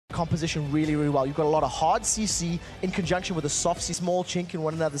composition really, really well. You've got a lot of hard CC in conjunction with a soft C, small chink in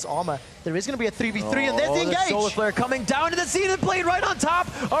one another's armor. There is going to be a 3v3, and there's the engage. Solar Flare coming down to the scene and played right on top.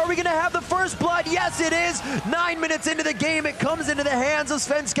 Are we going to have the first blood? Yes, it is. 9 minutes into the game, it comes into the hands of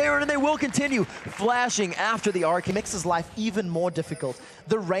Svenskeren, and they will continue flashing after the arc. It makes his life even more difficult.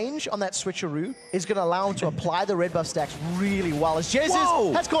 The range on that switcheroo is going to allow him to apply the red buff stacks really well, as Jesus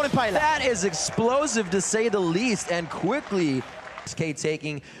has gone in payload. That is explosive to say the least, and quickly SHC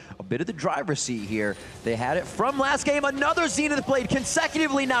taking a bit of the driver's seat here. They had it from last game. Another Zenith played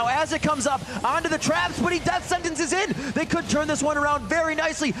consecutively now as it comes up onto the traps, but he death sentences in. They could turn this one around very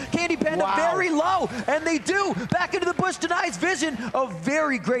nicely. Candy Panda very low, and they do. Back into the bush, denies vision. A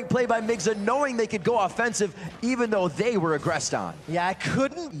very great play by Migza, knowing they could go offensive even though they were aggressed on. Yeah, I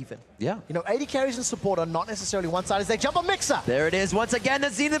couldn't even. Yeah. You know, AD carries and support are not necessarily one-sided as they jump on Mixer. There it is. Once again, the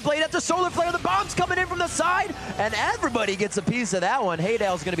Zenith blade at the Solar Flare. The bomb's coming in from the side, and everybody gets a piece of that one.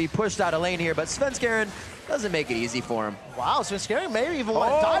 Haydale's going to be pushed out of lane here, but Svenskeren doesn't make it easy for him. Wow, Svenskeren maybe even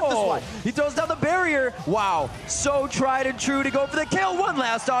want to dive this one. He throws down the barrier. Wow, so tried and true to go for the kill. One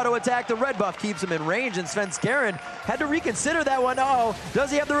last auto attack. The red buff keeps him in range, and Svenskeren had to reconsider that one. Uh-oh,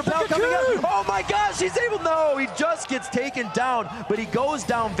 does he have the repel coming up? Oh my gosh, he's able, no, he just gets taken down, but he goes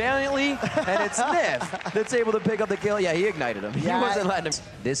down valiantly, and it's Nif that's able to pick up the kill. Yeah, he ignited him. Yeah. He wasn't letting him.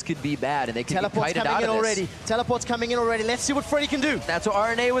 This could be bad, and they could get kited out of this. Already. Teleport's coming in already. Let's see what Fredy can do. That's what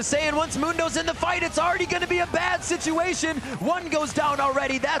RNA was saying. Once Mundo's in the fight, it's already going to be a bad situation. One goes down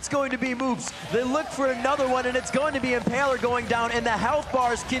already. That's going to be Moops. They look for another one, and it's going to be Impaler going down, and the health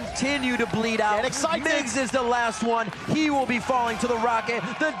bars continue to bleed out. Get excited. Migs is the last one. He will be falling to the rocket.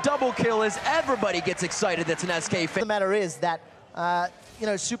 The double kill is everybody gets excited. That's an SK fan. The matter is that, you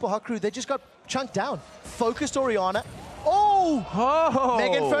know, Super Hot Crew, they just got chunked down. Focused Orianna. Oh!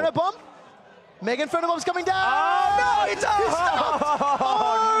 Mega Inferno Bomb. Mega Inferno Bomb's coming down. Oh, no, he stopped.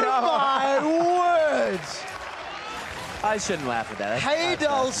 Oh, my word. I shouldn't laugh at that.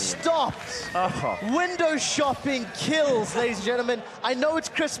 Haydale stopped. Window shopping kills, ladies and gentlemen. I know it's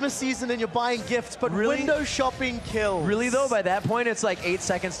Christmas season and you're buying gifts, but window shopping kills. Really though, by that point, it's like 8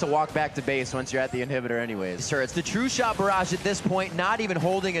 seconds to walk back to base once you're at the inhibitor anyways. Sure, it's the true shot barrage at this point, not even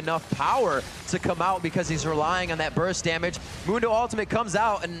holding enough power to come out because he's relying on that burst damage. Mundo ultimate comes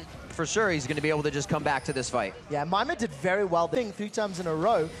out, and for sure he's going to be able to just come back to this fight. Yeah, Mima did very well. 3 times in a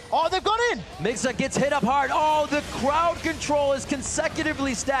row. Oh, they've gone in! Migza gets hit up hard. Oh, the crowd control is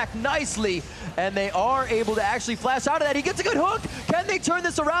consecutively stacked nicely, and they are able to actually flash out of that. He gets a good hook. Can they turn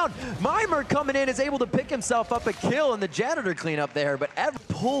this around? Mimer coming in is able to pick himself up a kill in the janitor cleanup there, but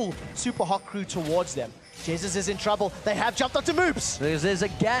pull Super Hot Crew towards them. Jesus is in trouble. They have jumped onto Moops. There's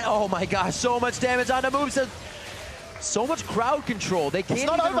again. Oh my gosh, so much damage onto Moops. So much crowd control. They can't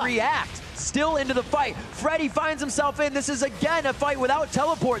even react. Still into the fight. Fredy finds himself in. This is again a fight without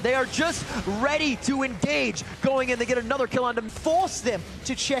teleport. They are just ready to engage. Going in, they get another kill on them. Force them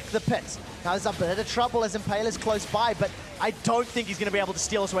to check the pits. Now there's a bit of trouble as Impaler's close by, but I don't think he's going to be able to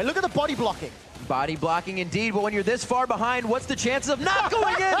steal us away. Look at the body blocking. Body blocking indeed, but when you're this far behind, what's the chances of not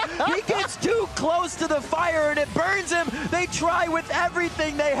going in? He gets too close to the fire and it burns him. They try with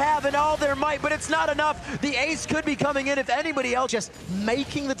everything they have and all their might, but it's not enough. The ace could be coming in if anybody else. Just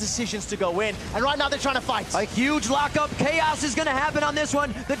making the decisions to go in, and right now they're trying to fight. A huge lockup. Chaos is going to happen on this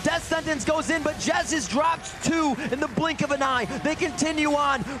one. The death sentence goes in, but Jez is dropped 2 in the blink of an eye. They continue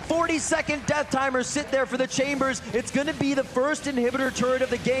on. 40-second death timers sit there for the chambers. It's going to be the first inhibitor turret of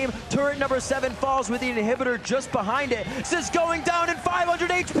the game. Turret number 7 falls with the inhibitor just behind it. This is going down in 500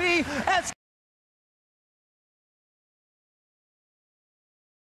 HP.